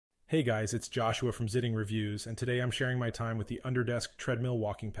Hey guys, it's Joshua from Zitting Reviews, and today I'm sharing my time with the Underdesk Treadmill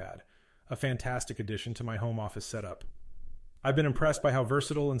walking pad, a fantastic addition to my home office setup. I've been impressed by how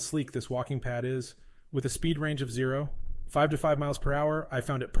versatile and sleek this walking pad is. With a speed range of 5 to 5 miles per hour, I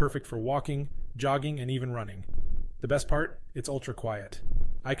found it perfect for walking, jogging, and even running. The best part? It's ultra quiet.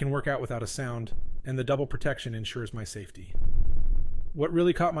 I can work out without a sound, and the double protection ensures my safety. What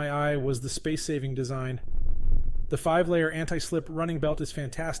really caught my eye was the space-saving design. The 5-layer anti-slip running belt is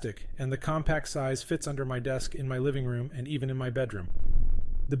fantastic, and the compact size fits under my desk in my living room and even in my bedroom.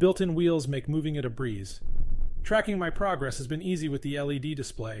 The built-in wheels make moving it a breeze. Tracking my progress has been easy with the LED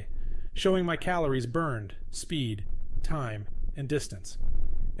display, showing my calories burned, speed, time, and distance.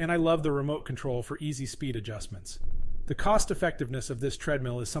 And I love the remote control for easy speed adjustments. The cost-effectiveness of this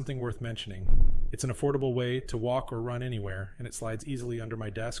treadmill is something worth mentioning. It's an affordable way to walk or run anywhere, and it slides easily under my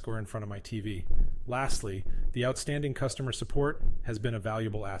desk or in front of my TV. Lastly, the outstanding customer support has been a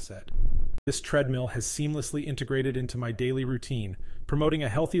valuable asset. This treadmill has seamlessly integrated into my daily routine, promoting a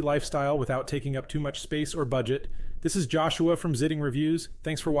healthy lifestyle without taking up too much space or budget. This is Joshua from Zitting Reviews.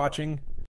 Thanks for watching.